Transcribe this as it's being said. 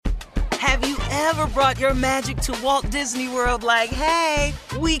Have you ever brought your magic to Walt Disney World like, hey,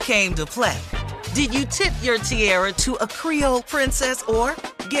 we came to play? Did you tip your tiara to a Creole princess or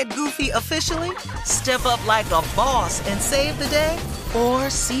get goofy officially? Step up like a boss and save the day? Or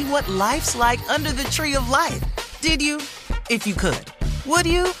see what life's like under the tree of life? Did you? If you could. Would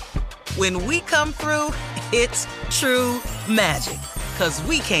you? When we come through, it's true magic. 'Cause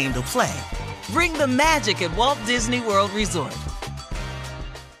we came to play. Bring the magic at Walt Disney World Resort.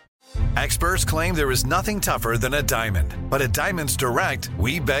 Experts claim there is nothing tougher than a diamond. But at Diamonds Direct,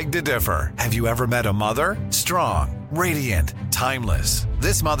 we beg to differ. Have you ever met a mother? Strong, radiant, timeless.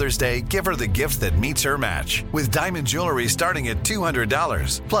 This Mother's Day, give her the gift that meets her match. With diamond jewelry starting at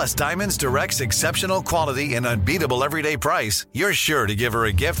 $200. Plus Diamonds Direct's exceptional quality and unbeatable everyday price, you're sure to give her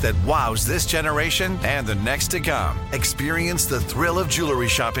a gift that wows this generation and the next to come. Experience the thrill of jewelry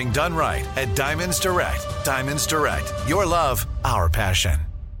shopping done right at Diamonds Direct. Diamonds Direct. Your love, our passion.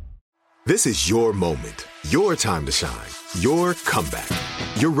 This is your moment, your time to shine, your comeback.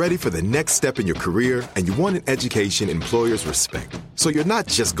 You're ready for the next step in your career, and you want an education employers respect. So you're not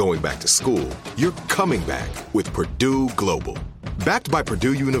just going back to school, you're coming back with Purdue Global. Backed by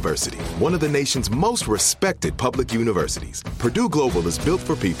Purdue University, one of the nation's most respected public universities, Purdue Global is built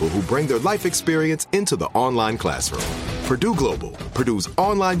for people who bring their life experience into the online classroom. Purdue Global, Purdue's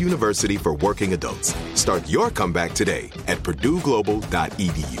online university for working adults. Start your comeback today at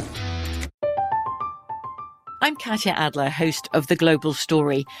purdueglobal.edu. I'm Katya Adler, host of The Global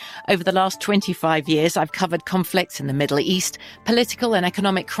Story. Over the last 25 years, I've covered conflicts in the Middle East, political and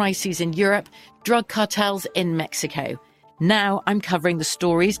economic crises in Europe, drug cartels in Mexico. Now I'm covering the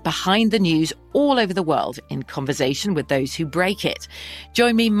stories behind the news all over the world in conversation with those who break it.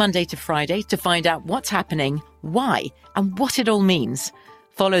 Join me Monday to Friday to find out what's happening, why, and what it all means.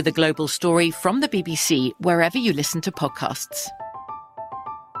 Follow The Global Story from the BBC wherever you listen to podcasts.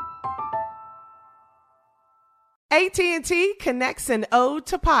 AT&T connects an ode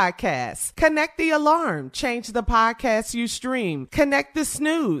to podcasts. Connect the alarm. Change the podcast you stream. Connect the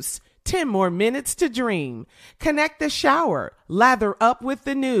snooze. 10 more minutes to dream. Connect the shower. Lather up with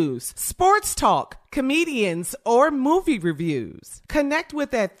the news. Sports talk, comedians, or movie reviews. Connect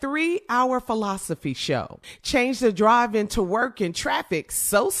with that 3-hour philosophy show. Change the drive into work in traffic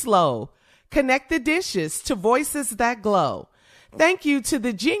so slow. Connect the dishes to voices that glow. Thank you to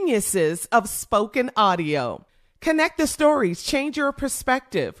the geniuses of spoken audio. Connect the stories, change your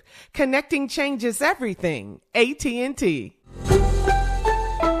perspective. Connecting changes everything. AT&T.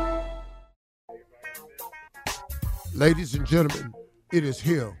 Ladies and gentlemen, it is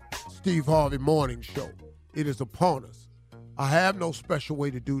here, Steve Harvey Morning Show. It is upon us. I have no special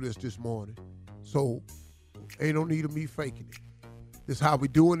way to do this morning, so ain't no need of me faking it. This is how we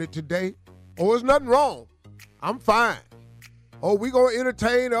doing it today. Oh, there's nothing wrong. I'm fine. Oh, we gonna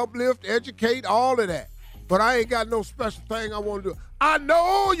entertain, uplift, educate, all of that. But I ain't got no special thing I want to do. I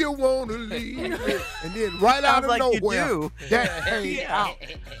know you want to leave. And then right out of nowhere, that came out.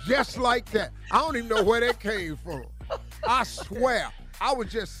 Just like that. I don't even know where that came from. I swear. I was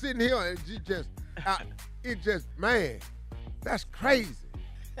just sitting here and man, that's crazy.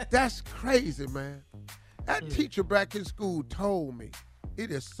 That's crazy, man. That teacher back in school told me it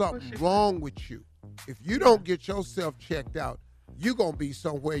is something wrong with you. If you don't get yourself checked out, you're going to be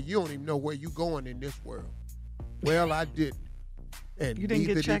somewhere you don't even know where you're going in this world. Well, I didn't. And you didn't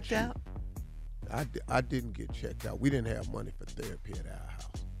get checked out? I didn't get checked out. We didn't have money for therapy at our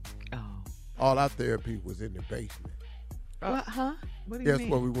house. Oh. All our therapy was in the basement. What, huh? What do you mean? That's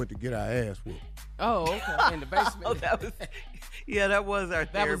where we went to get our ass whooped. Oh, okay. In the basement. Oh, that was our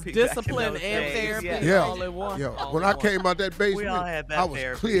therapy. That was discipline and therapy all in one. Yeah. When I came out that basement, we all had that I was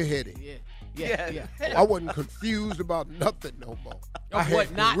therapy. clear-headed. Yeah. I wasn't confused about nothing no more. I had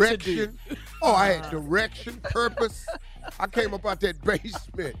what not to do. direction. Oh, I had direction, purpose. I came up out that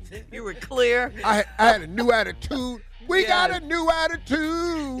basement. You were clear. I had a new attitude. We got a new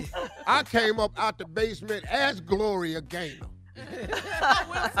attitude. I came up out the basement as Gloria Gaynor.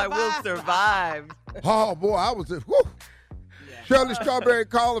 I will survive. Oh, boy, I was whew. Shirley Strawberry,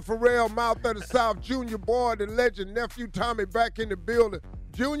 Carla Farrell, Mouth of the South, Junior Boy, the legend, nephew Tommy back in the building.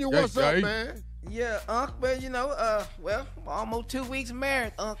 Junior, what's up, man? Yeah, Unc, well, almost 2 weeks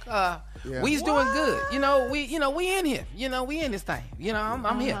married, Unc. We's doing good. We in here. We in this thing.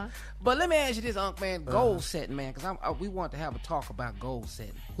 I'm here. But let me ask you this, Unc, man, goal setting, man, because we want to have a talk about goal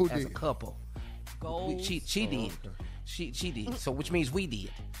setting as a couple. Goals? She did. Okay. She did. So which means we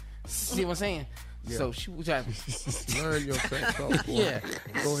did. See what I'm saying? Yeah. So she was Learn yourself. yeah.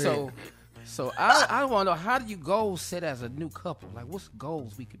 Go ahead. So So I want to know, how do you goals set as a new couple? Like, what's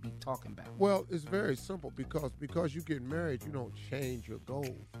goals we could be talking about? Well, it's very simple because you get married, you don't change your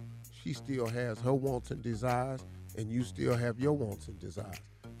goals. She still has her wants and desires, and you still have your wants and desires.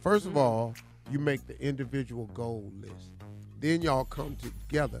 First of all, you make the individual goal list. Then y'all come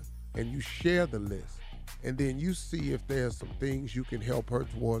together and you share the list. And then you see if there's some things you can help her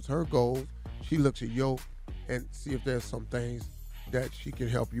towards her goals. She looks at yours and see if there's some things that she can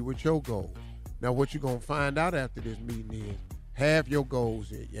help you with your goals. Now, what you're going to find out after this meeting is half your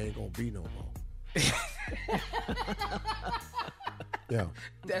goals, you ain't going to be no more. Yeah.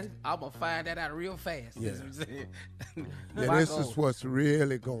 I'm going to find that out real fast. Yeah. This is what's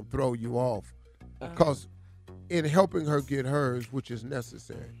really going to throw you off. Because in helping her get hers, which is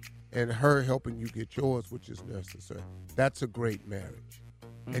necessary, and her helping you get yours, which is necessary, that's a great marriage.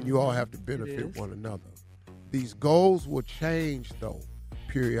 And you all have to benefit one another. These goals will change, though,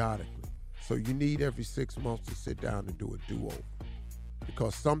 periodically. So you need every 6 months to sit down and do a do-over.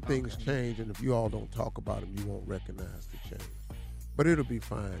 Because some things change, and if you all don't talk about them, you won't recognize the change. But it'll be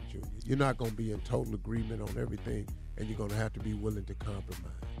fine, Junior. You're not going to be in total agreement on everything, and you're going to have to be willing to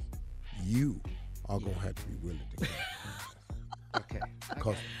compromise. You are going to have to be willing to compromise. Okay.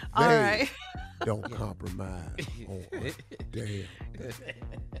 Because they don't compromise on damn.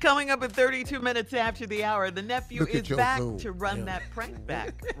 Coming up at 32 minutes after the hour, the nephew is back to run that prank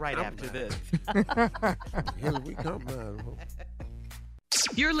back right after this. Here we compromise.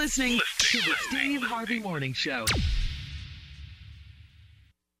 You're listening to the Steve Harvey Morning Show.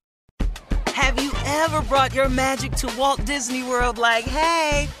 Have you ever brought your magic to Walt Disney World like,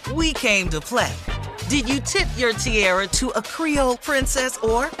 hey, we came to play? Did you tip your tiara to a Creole princess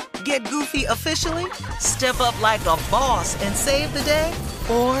or get goofy officially? Step up like a boss and save the day?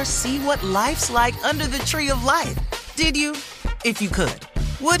 Or see what life's like under the tree of life? Did you? If you could.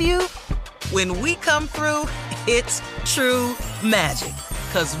 Would you? When we come through, it's true magic.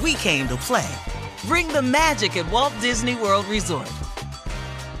 'Cause we came to play. Bring the magic at Walt Disney World Resort.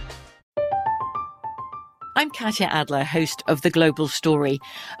 I'm Katya Adler, host of The Global Story.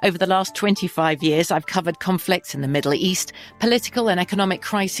 Over the last 25 years, I've covered conflicts in the Middle East, political and economic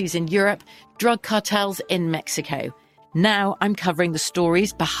crises in Europe, drug cartels in Mexico. Now I'm covering the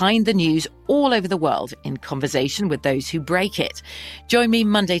stories behind the news all over the world in conversation with those who break it. Join me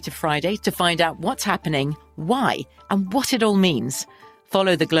Monday to Friday to find out what's happening, why, and what it all means.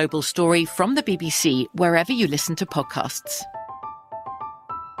 Follow The Global Story from the BBC wherever you listen to podcasts.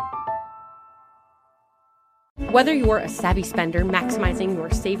 Whether you're a savvy spender maximizing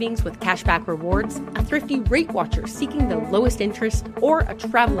your savings with cashback rewards, a thrifty rate watcher seeking the lowest interest, or a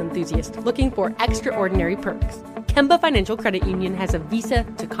travel enthusiast looking for extraordinary perks, Kemba Financial Credit Union has a visa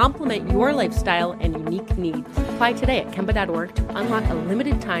to complement your lifestyle and unique needs. Apply today at Kemba.org to unlock a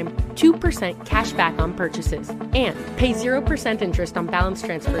limited-time 2% cash back on purchases and pay 0% interest on balance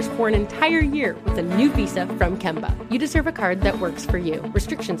transfers for an entire year with a new visa from Kemba. You deserve a card that works for you.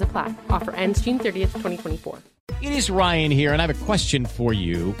 Restrictions apply. Offer ends June 30th, 2024. It is Ryan here, and I have a question for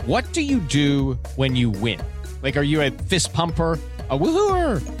you. What do you do when you win? Like, are you a fist pumper, a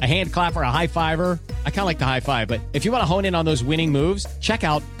woo-hooer, a hand clapper, a high-fiver? I kind of like the high-five, but if you want to hone in on those winning moves, check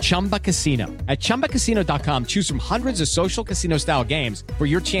out Chumba Casino. At ChumbaCasino.com, choose from hundreds of social casino-style games for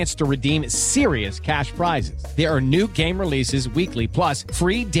your chance to redeem serious cash prizes. There are new game releases weekly, plus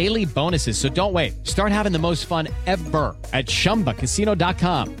free daily bonuses, so don't wait. Start having the most fun ever at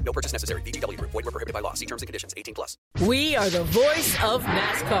ChumbaCasino.com. No purchase necessary. VGW Group. Void where prohibited by law. See terms and conditions. 18+. We are the voice of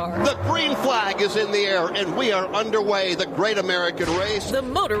NASCAR. The green flag is in the air, and we are underway. The Great American Race. The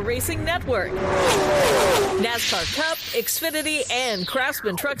Motor Racing Network. NASCAR Cup, Xfinity, and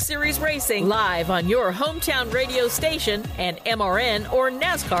Craftsman Truck Series Racing live on your hometown radio station and MRN or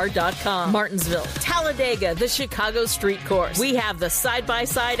NASCAR.com. Martinsville, Talladega, the Chicago Street Course. We have the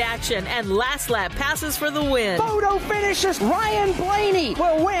side-by-side action and last lap passes for the win. Photo finishes. Ryan Blaney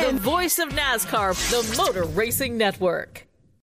will win. The voice of NASCAR, the Motor Racing Network.